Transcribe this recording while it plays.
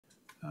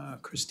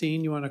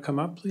Christine, you want to come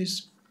up,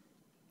 please?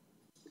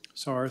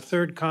 So our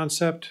third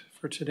concept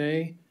for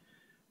today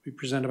will be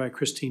presented by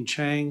Christine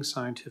Chang,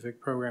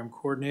 Scientific Program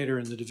Coordinator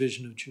in the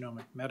Division of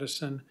Genomic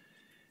Medicine,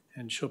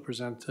 and she'll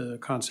present the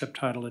concept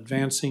titled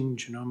Advancing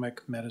Genomic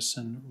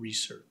Medicine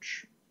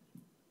Research.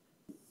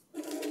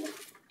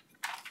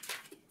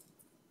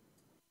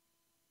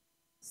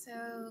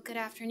 So good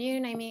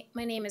afternoon.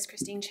 My name is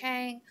Christine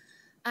Chang.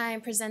 I'm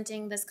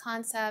presenting this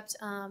concept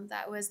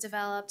that was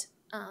developed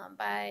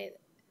by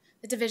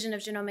the Division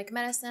of Genomic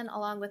Medicine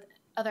along with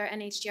other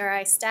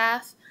NHGRI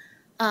staff,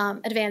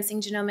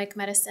 advancing genomic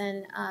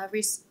medicine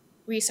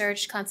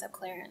research concept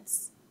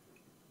clearance.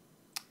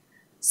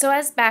 So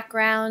as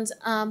background,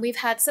 we've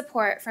had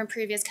support from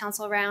previous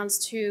council rounds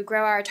to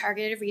grow our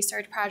targeted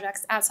research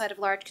projects outside of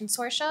large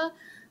consortia,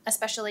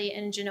 especially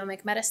in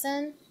genomic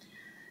medicine.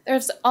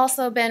 There's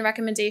also been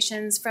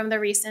recommendations from the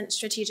recent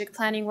strategic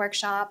planning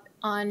workshop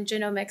on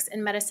genomics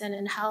in medicine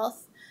and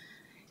health.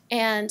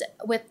 And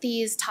with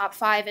these top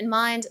 5 in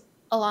mind,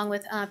 along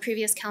with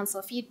previous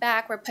council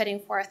feedback, we're putting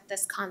forth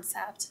this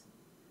concept.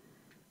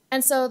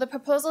 And so the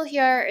proposal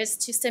here is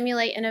to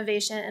stimulate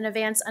innovation and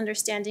advance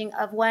understanding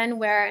of when,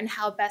 where, and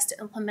how best to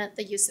implement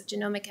the use of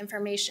genomic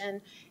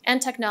information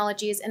and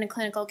technologies in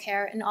clinical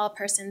care in all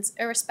persons,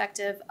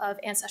 irrespective of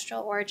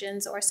ancestral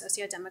origins or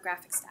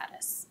sociodemographic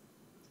status.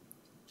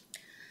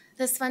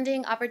 This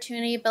funding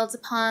opportunity builds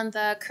upon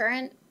the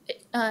current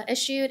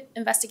issued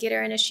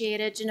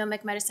investigator-initiated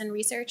genomic medicine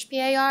research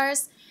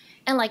PARs.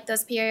 And like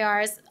those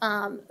PARs,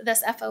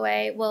 this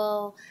FOA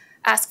will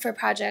ask for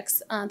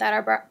projects that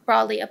are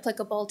broadly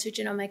applicable to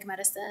genomic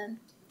medicine.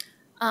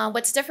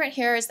 What's different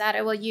here is that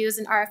it will use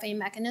an RFA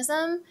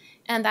mechanism,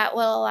 and that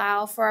will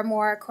allow for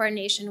more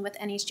coordination with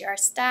NHGR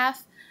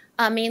staff,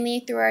 mainly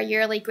through our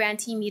yearly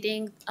grantee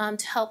meeting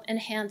to help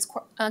enhance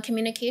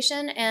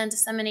communication and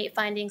disseminate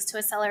findings to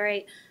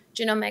accelerate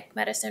genomic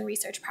medicine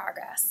research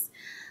progress.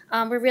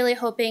 We're really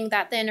hoping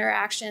that the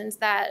interactions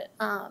that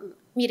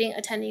meeting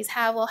attendees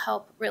have will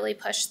help really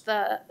push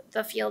the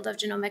field of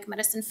genomic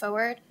medicine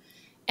forward.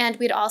 And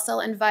we'd also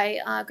invite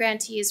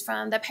grantees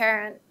from the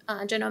parent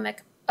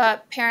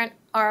parent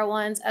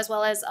R1s, as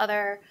well as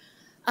other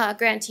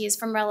grantees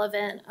from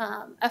relevant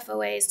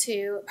FOAs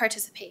to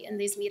participate in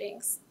these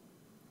meetings.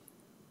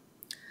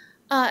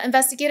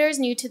 Investigators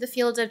new to the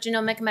field of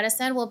genomic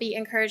medicine will be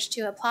encouraged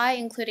to apply,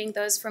 including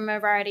those from a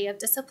variety of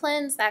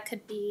disciplines. That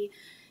could be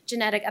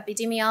genetic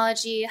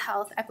epidemiology,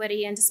 health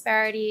equity and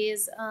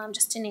disparities,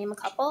 just to name a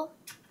couple.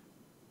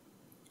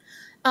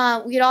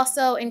 We'd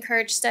also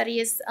encourage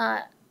studies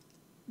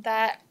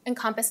that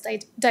encompass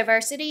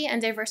diversity,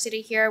 and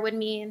diversity here would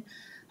mean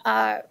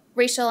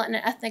racial and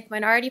ethnic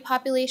minority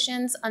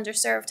populations,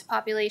 underserved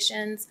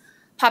populations,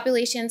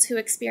 populations who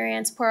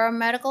experience poorer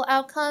medical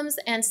outcomes,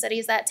 and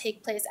studies that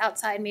take place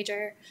outside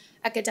major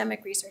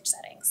academic research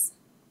settings.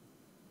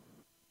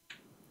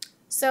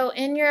 So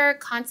in your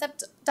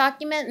concept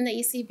document in the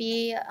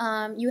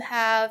ECB, you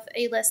have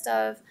a list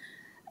of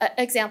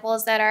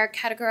examples that are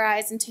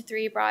categorized into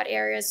 3 broad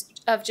areas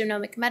of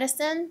genomic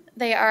medicine.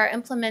 They are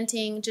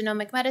implementing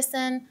genomic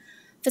medicine,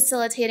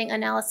 facilitating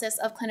analysis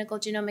of clinical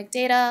genomic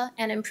data,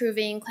 and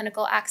improving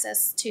clinical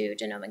access to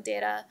genomic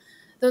data.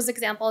 Those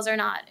examples are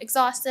not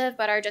exhaustive,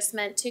 but are just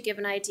meant to give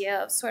an idea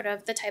of sort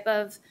of the type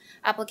of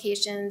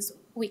applications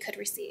we could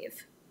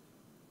receive.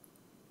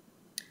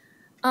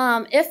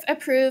 If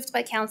approved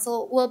by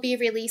council, we'll be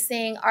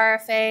releasing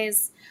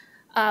RFAs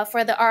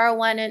for the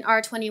R1 and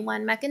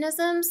R21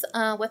 mechanisms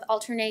with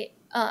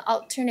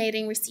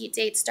alternating receipt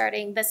dates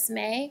starting this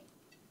May.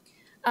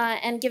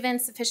 And given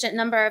sufficient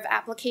number of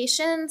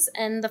applications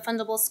and the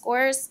fundable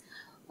scores,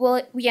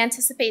 we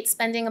anticipate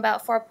spending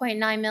about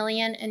 $4.9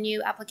 million in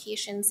new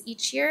applications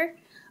each year,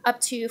 up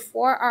to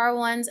 4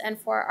 R1s and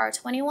 4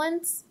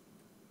 R21s.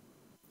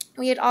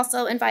 We'd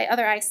also invite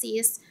other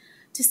ICs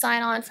to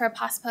sign on for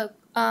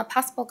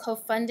possible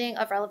co-funding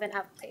of relevant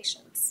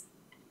applications.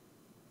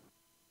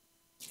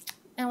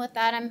 And with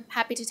that, I'm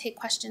happy to take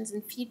questions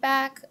and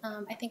feedback.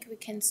 I think we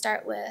can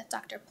start with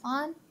Dr.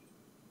 Plan.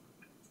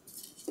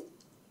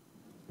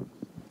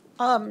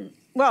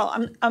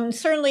 Well, I'm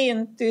certainly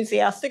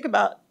enthusiastic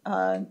about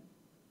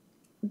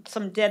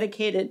some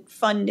dedicated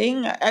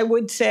funding. I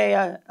would say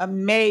a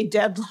May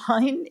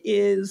deadline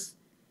is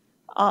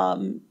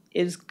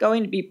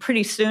going to be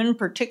pretty soon,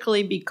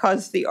 particularly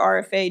because the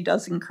RFA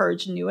does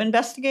encourage new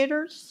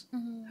investigators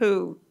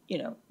who,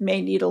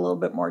 may need a little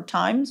bit more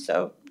time.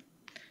 So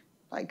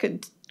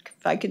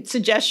if I could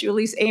suggest you at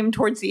least aim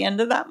towards the end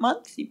of that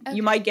month,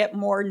 you might get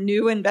more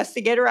new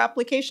investigator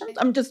applications.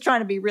 I'm just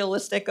trying to be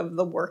realistic of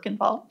the work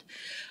involved.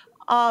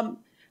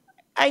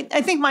 I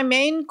think my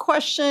main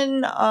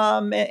question,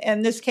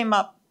 and this came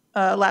up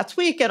last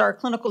week at our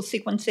clinical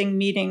sequencing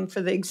meeting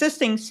for the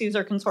existing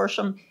CSER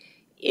consortium,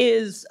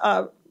 is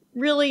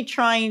really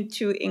trying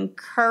to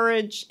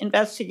encourage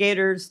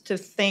investigators to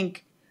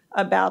think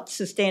about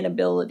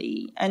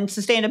sustainability and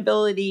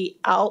sustainability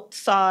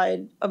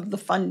outside of the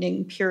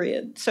funding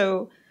period.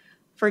 So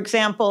For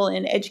example,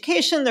 in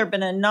education, there have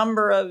been a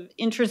number of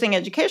interesting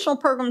educational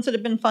programs that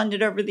have been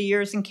funded over the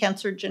years in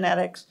cancer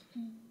genetics.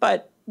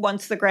 But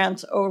once the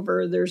grant's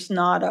over, there's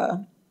not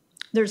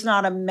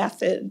a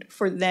method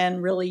for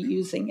then really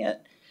using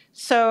it.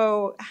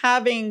 So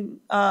having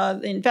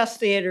the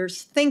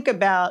investigators think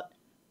about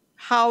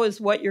how is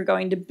what you're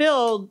going to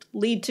build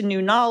lead to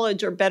new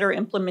knowledge or better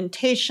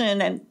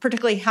implementation, and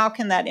particularly how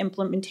can that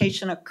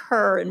implementation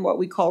occur in what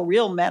we call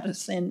real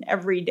medicine,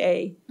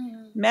 everyday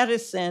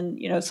medicine,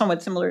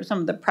 somewhat similar to some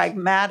of the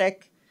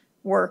pragmatic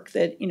work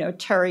that,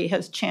 Terry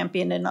has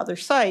championed in other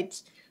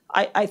sites,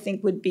 I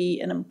think would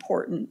be an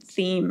important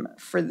theme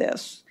for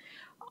this.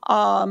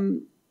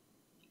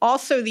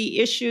 Also, the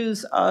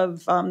issues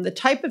of the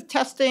type of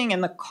testing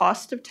and the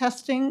cost of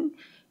testing.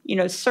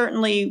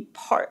 Certainly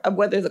part of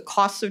whether the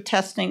cost of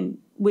testing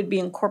would be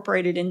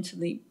incorporated into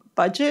the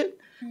budget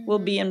will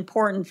be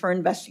important for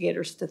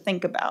investigators to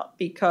think about,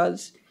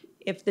 because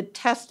if the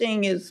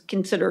testing is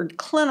considered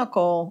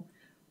clinical,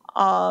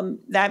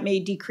 that may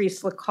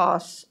decrease the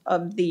costs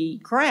of the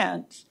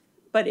grant,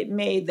 but it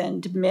may then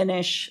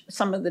diminish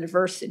some of the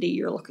diversity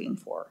you're looking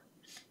for.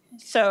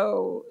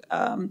 So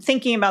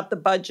thinking about the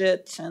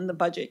budget and the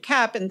budget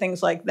cap and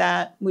things like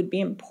that would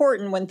be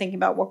important when thinking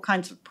about what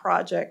kinds of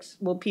projects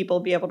will people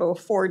be able to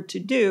afford to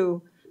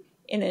do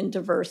in a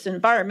diverse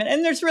environment.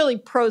 And there's really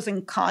pros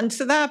and cons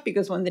to that,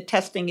 because when the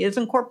testing is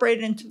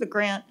incorporated into the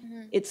grant,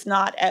 it's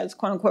not as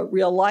quote unquote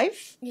real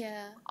life.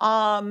 Yeah.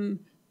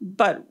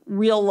 But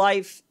real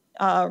life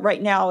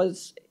right now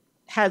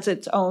has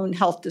its own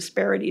health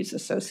disparities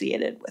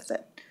associated with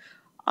it.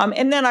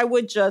 And then I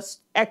would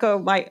just echo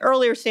my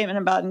earlier statement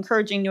about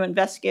encouraging new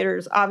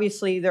investigators.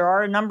 Obviously, there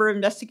are a number of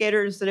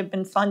investigators that have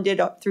been funded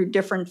up through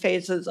different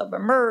phases of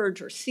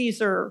eMERGE or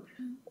CSER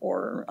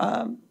or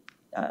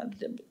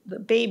the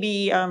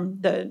baby,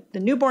 the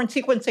newborn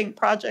sequencing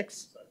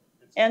projects,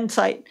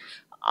 EnSite.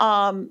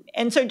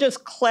 And so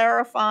just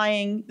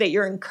clarifying that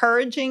you're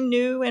encouraging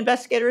new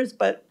investigators,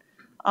 but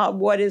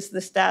what is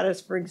the status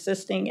for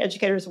existing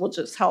educators will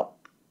just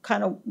help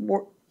kind of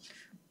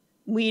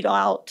weed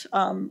out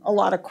a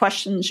lot of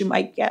questions you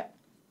might get.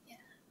 Yeah.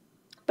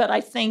 But I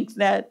think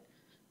that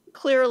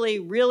clearly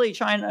really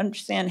trying to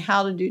understand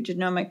how to do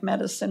genomic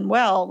medicine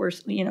well, we're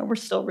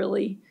still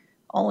really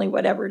only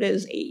whatever it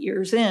is 8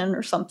 years in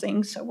or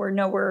something, so we're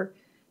nowhere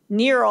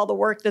near all the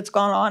work that's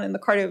gone on in the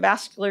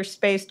cardiovascular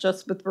space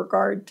just with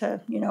regard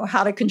to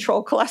how to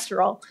control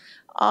cholesterol.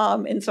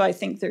 And so I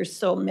think there's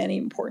still many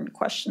important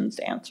questions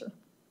to answer.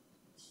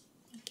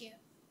 Thank you.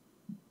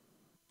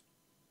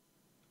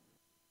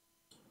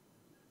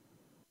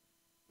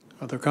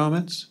 Other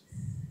comments?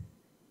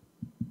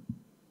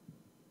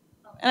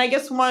 And I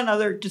guess one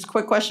other just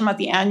quick question about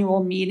the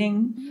annual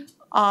meeting.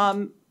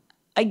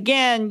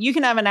 Again, you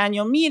can have an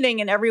annual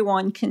meeting and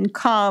everyone can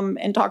come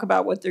and talk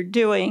about what they're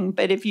doing.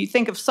 But if you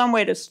think of some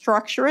way to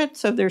structure it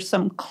so there's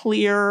some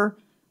clear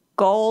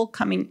goal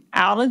coming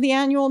out of the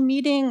annual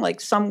meeting, like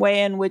some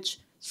way in which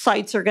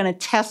sites are going to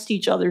test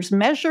each other's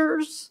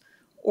measures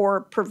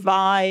or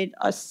provide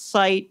a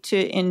site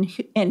to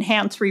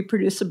enhance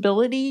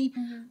reproducibility,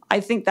 I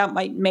think that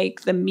might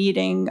make the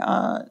meeting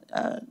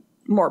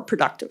more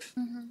productive.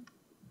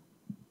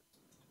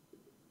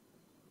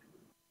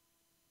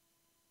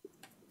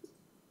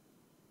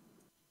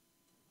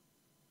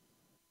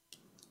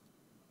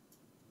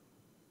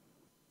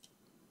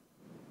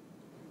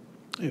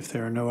 If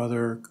there are no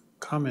other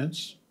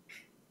comments,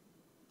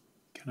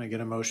 can I get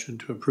a motion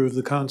to approve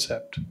the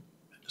concept? And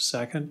a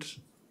second?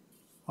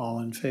 All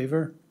in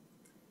favor?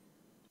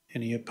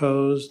 Any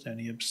opposed?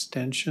 Any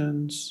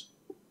abstentions?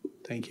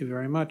 Thank you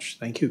very much.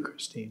 Thank you,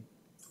 Christine.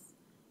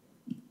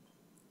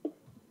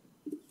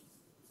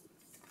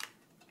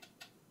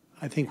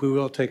 I think we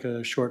will take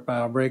a short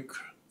bio break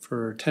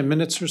for 10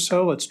 minutes or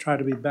so. Let's try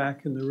to be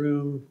back in the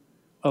room.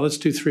 Well, let's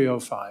do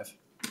 3:05.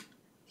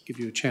 Give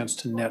you a chance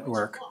to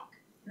network.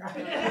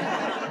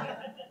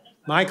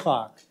 My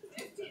clock.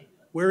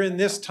 We're in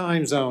this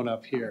time zone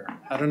up here.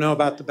 I don't know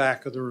about the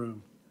back of the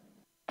room.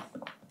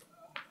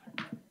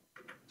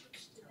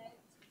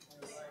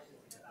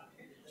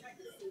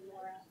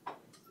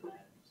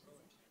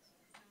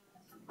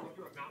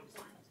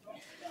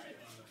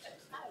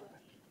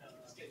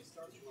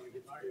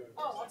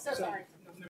 Oh, I'm so sorry.